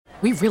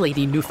We really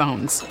need new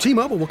phones.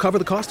 T-Mobile will cover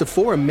the cost of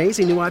 4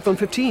 amazing new iPhone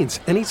 15s,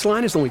 and each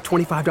line is only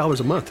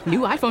 $25 a month. New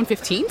iPhone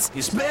 15s?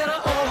 It's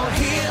better over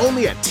here.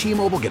 Only at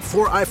T-Mobile, get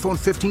 4 iPhone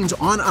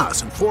 15s on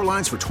us and 4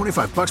 lines for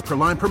 $25 per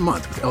line per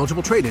month with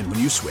eligible trade-in when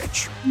you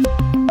switch.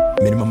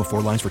 Minimum of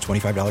 4 lines for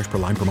 $25 per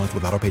line per month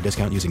with autopay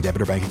discount using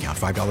debit or bank account.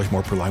 $5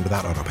 more per line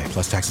without autopay,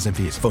 plus taxes and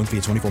fees. Phone fee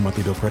at 24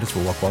 monthly bill credits for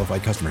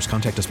well-qualified customers.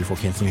 Contact us before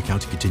canceling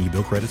account to continue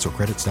bill credits or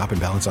credit stop and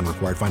balance on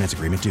required finance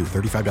agreement due.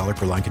 $35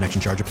 per line connection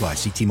charge applies.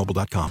 See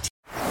T-Mobile.com.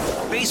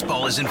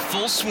 Baseball is in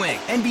full swing.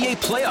 NBA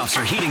playoffs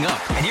are heating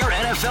up, and your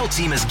NFL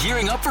team is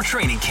gearing up for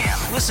training camp.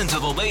 Listen to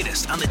the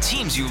latest on the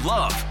teams you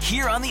love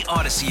here on the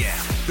Odyssey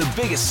app.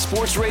 The biggest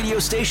sports radio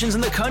stations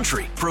in the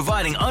country,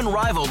 providing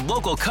unrivaled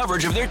local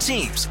coverage of their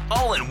teams,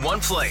 all in one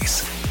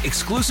place.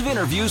 Exclusive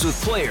interviews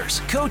with players,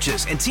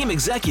 coaches, and team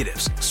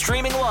executives,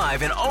 streaming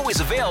live and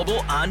always available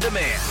on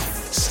demand.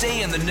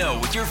 Stay in the know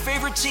with your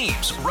favorite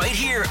teams right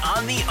here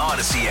on the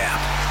Odyssey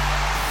app.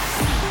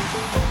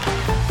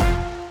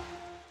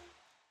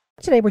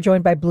 Today, we're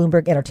joined by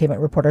Bloomberg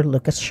Entertainment reporter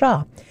Lucas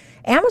Shaw.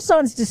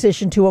 Amazon's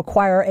decision to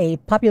acquire a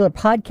popular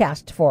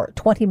podcast for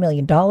 $20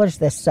 million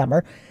this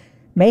summer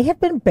may have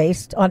been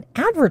based on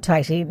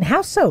advertising.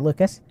 How so,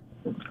 Lucas?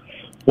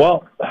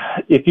 Well,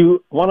 if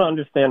you want to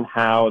understand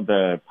how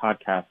the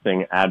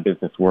podcasting ad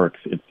business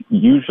works, it's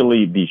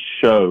usually the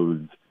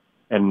shows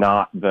and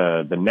not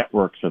the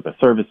networks or the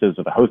services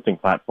or the hosting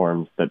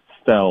platforms that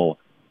sell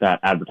that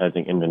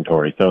advertising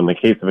inventory. So in the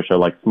case of a show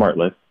like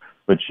SmartLess,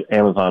 which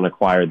Amazon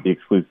acquired the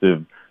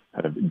exclusive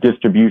kind of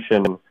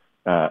distribution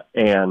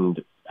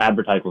and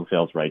advertising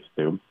sales rights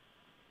to,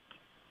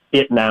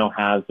 it now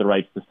has the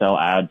rights to sell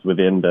ads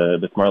within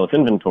the SmartLess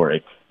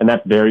inventory. And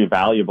that's very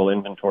valuable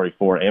inventory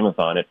for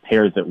Amazon. It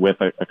pairs it with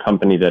a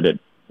company that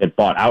it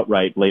bought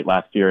outright late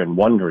last year in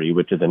Wondery,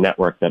 which is a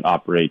network that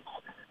operates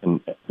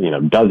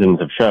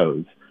dozens of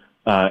shows.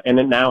 And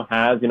it now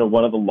has,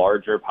 one of the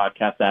larger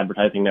podcast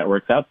advertising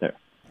networks out there.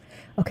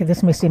 Okay,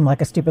 this may seem like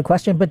a stupid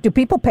question, but do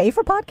people pay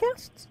for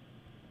podcasts?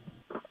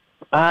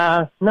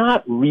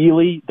 Not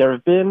really.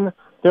 There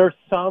are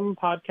some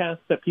podcasts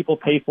that people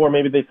pay for.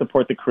 Maybe they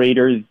support the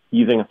creators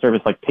using a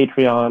service like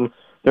Patreon.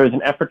 There is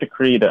an effort to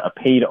create a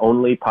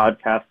paid-only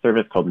podcast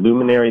service called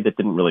Luminary that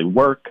didn't really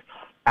work.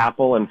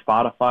 Apple and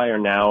Spotify are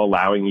now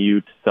allowing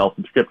you to sell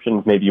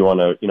subscriptions. Maybe you want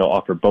to,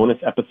 offer bonus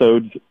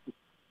episodes.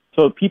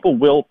 So people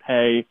will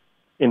pay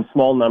in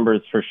small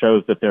numbers for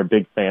shows that they're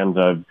big fans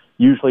of,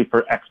 usually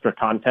for extra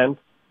content.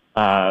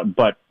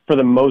 But for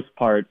the most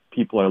part,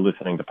 people are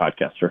listening to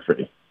podcasts for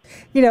free.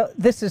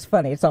 This is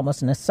funny. It's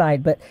almost an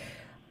aside, but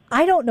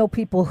I don't know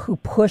people who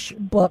push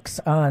books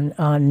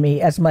on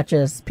me as much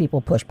as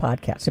people push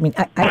podcasts. I mean,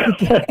 I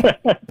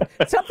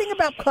think something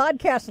about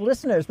podcast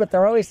listeners, but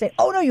they're always saying,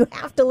 "Oh no, you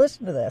have to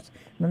listen to this,"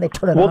 and then they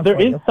turn it on.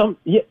 Well,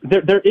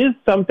 there is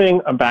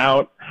something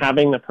about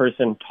having the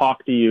person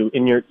talk to you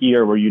in your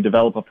ear where you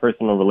develop a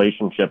personal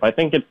relationship. I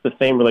think it's the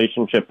same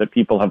relationship that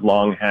people have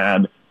long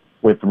had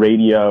with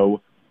radio,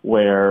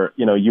 where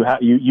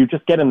you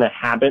just get in the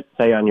habit,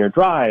 say on your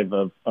drive,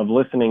 of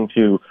listening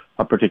to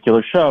a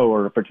particular show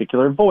or a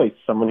particular voice,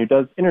 someone who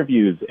does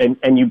interviews,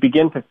 and you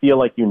begin to feel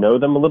like you know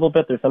them a little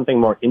bit. There's something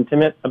more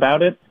intimate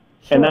about it.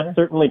 Sure. And that's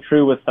certainly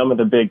true with some of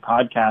the big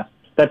podcasts.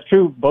 That's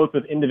true both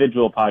with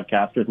individual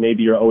podcasters.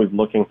 Maybe you're always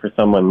looking for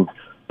someone's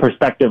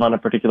perspective on a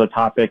particular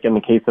topic. In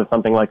the case of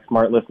something like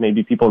SmartLess,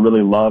 maybe people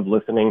really love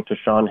listening to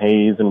Sean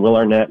Hayes and Will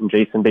Arnett and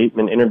Jason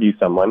Bateman interview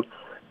someone.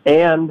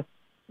 And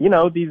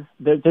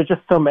there's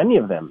just so many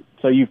of them.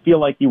 So you feel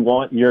like you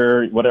want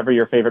whatever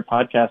your favorite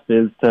podcast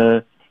is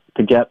to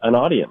get an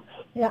audience.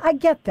 Yeah, I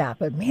get that,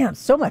 but man,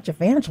 so much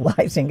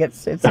evangelizing.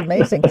 It's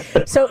amazing.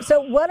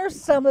 So what are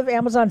some of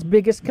Amazon's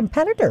biggest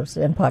competitors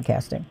in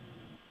podcasting?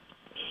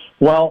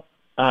 Well,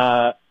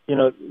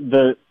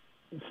 the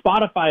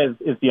Spotify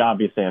is the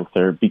obvious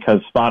answer,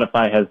 because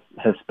Spotify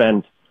has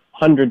spent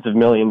hundreds of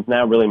millions,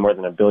 now really more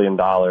than $1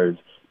 billion,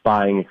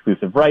 buying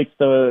exclusive rights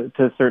to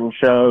certain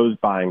shows,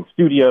 buying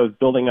studios,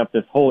 building up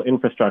this whole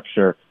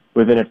infrastructure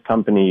within its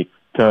company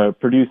to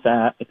produce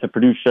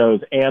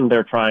shows, and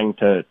they're trying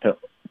to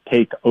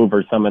take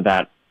over some of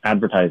that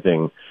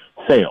advertising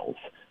sales.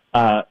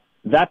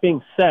 That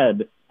being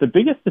said, the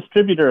biggest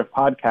distributor of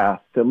podcasts,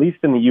 at least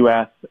in the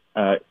U.S.,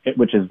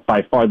 which is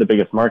by far the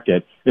biggest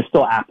market, is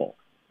still Apple.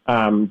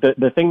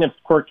 The thing that's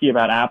quirky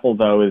about Apple,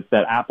 though, is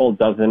that Apple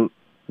doesn't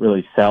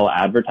really sell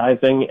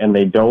advertising, and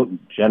they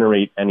don't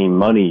generate any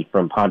money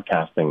from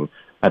podcasting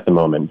at the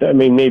moment. I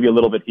mean, maybe a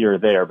little bit here or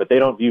there, but they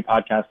don't view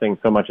podcasting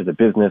so much as a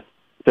business,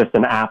 just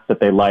an app that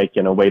they like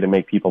in a way to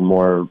make people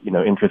more,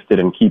 interested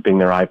in keeping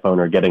their iPhone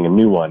or getting a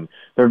new one.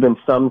 There have been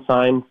some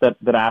signs that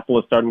Apple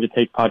is starting to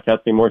take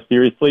podcasting more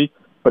seriously,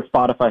 but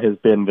Spotify has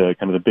been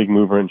the big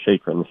mover and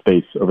shaker in the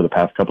space over the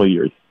past couple of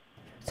years.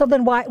 So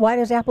then why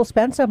does Apple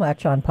spend so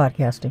much on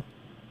podcasting?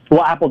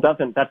 Well, Apple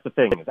doesn't. That's the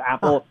thing.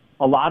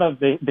 A lot of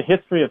the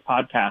history of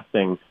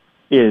podcasting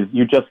is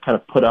you just kind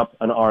of put up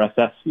an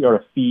RSS or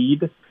a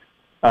feed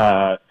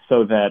so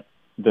that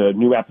the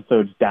new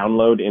episodes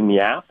download in the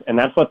app, and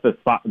that's what the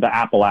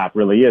Apple app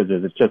really is.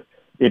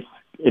 It's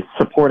it's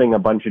supporting a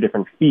bunch of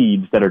different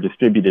feeds that are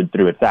distributed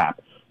through its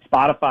app.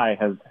 Spotify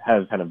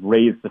has kind of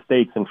raised the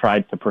stakes and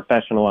tried to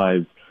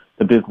professionalize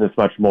the business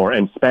much more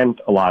and spent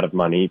a lot of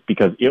money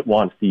because it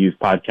wants to use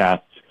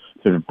podcasts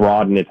to sort of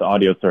broaden its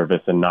audio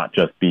service and not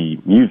just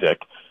be music.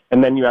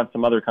 And then you have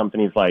some other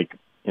companies like,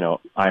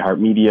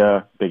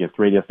 iHeartMedia, biggest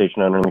radio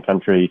station owner in the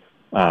country,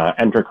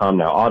 Entercom,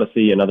 now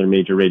Odyssey, another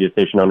major radio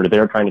station owner.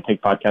 They're trying to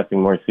take podcasting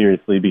more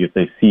seriously because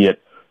they see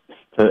it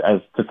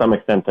to some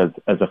extent as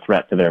a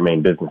threat to their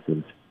main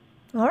businesses.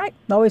 All right.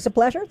 Always a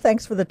pleasure.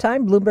 Thanks for the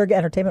time. Bloomberg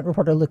Entertainment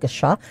reporter Lucas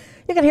Shaw.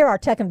 You can hear our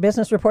tech and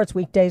business reports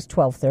weekdays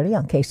 12:30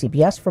 on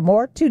KCBS. For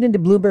more, tune into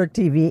Bloomberg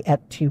TV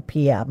at 2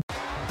 p.m.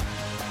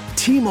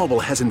 T-Mobile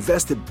has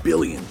invested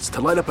billions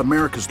to light up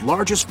America's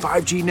largest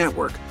 5G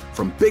network,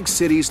 from big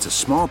cities to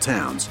small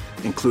towns,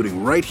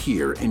 including right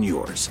here in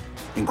yours.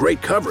 And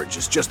great coverage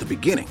is just the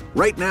beginning.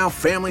 Right now,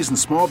 families and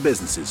small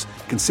businesses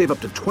can save up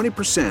to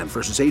 20%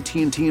 versus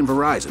AT&T and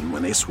Verizon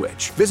when they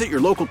switch. Visit your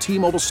local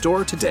T-Mobile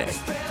store today.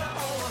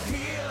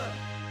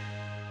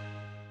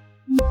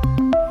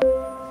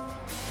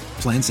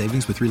 Plan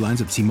savings with 3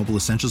 lines of T-Mobile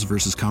Essentials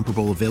versus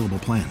comparable available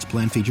plans.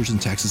 Plan features and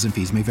taxes and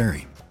fees may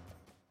vary.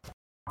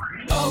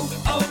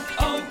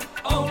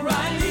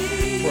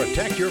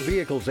 Protect your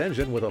vehicle's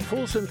engine with a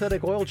full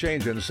synthetic oil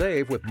change and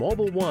save with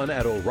Mobil 1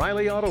 at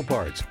O'Reilly Auto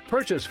Parts.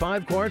 Purchase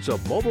 5 quarts of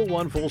Mobil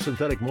 1 full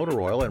synthetic motor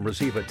oil and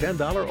receive a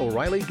 $10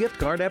 O'Reilly gift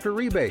card after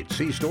rebate.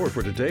 See store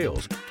for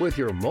details. With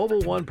your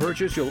Mobil 1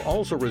 purchase, you'll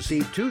also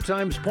receive 2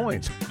 times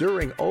points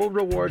during O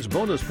Rewards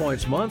Bonus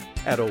Points Month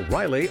at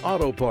O'Reilly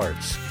Auto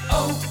Parts.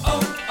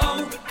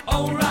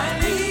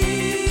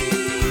 O'Reilly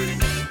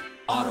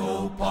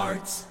Auto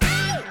Parts.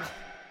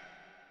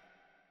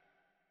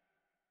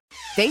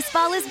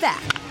 Baseball is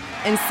back,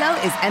 and so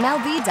is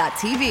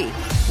MLB.tv.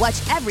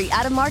 Watch every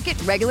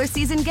out-of-market regular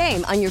season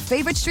game on your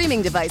favorite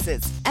streaming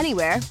devices,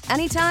 anywhere,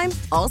 anytime,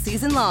 all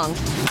season long.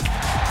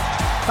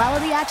 Follow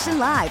the action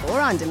live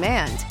or on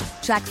demand.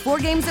 Track 4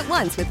 games at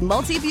once with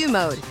multi-view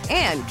mode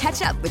and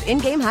catch up with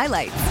in-game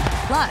highlights.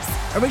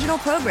 Plus, original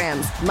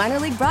programs, minor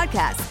league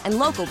broadcasts, and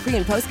local pre-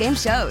 and post-game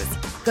shows.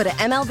 Go to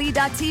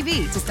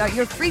MLB.tv to start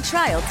your free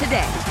trial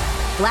today.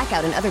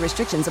 Blackout and other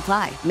restrictions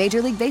apply.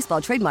 Major League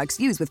Baseball trademarks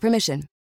used with permission.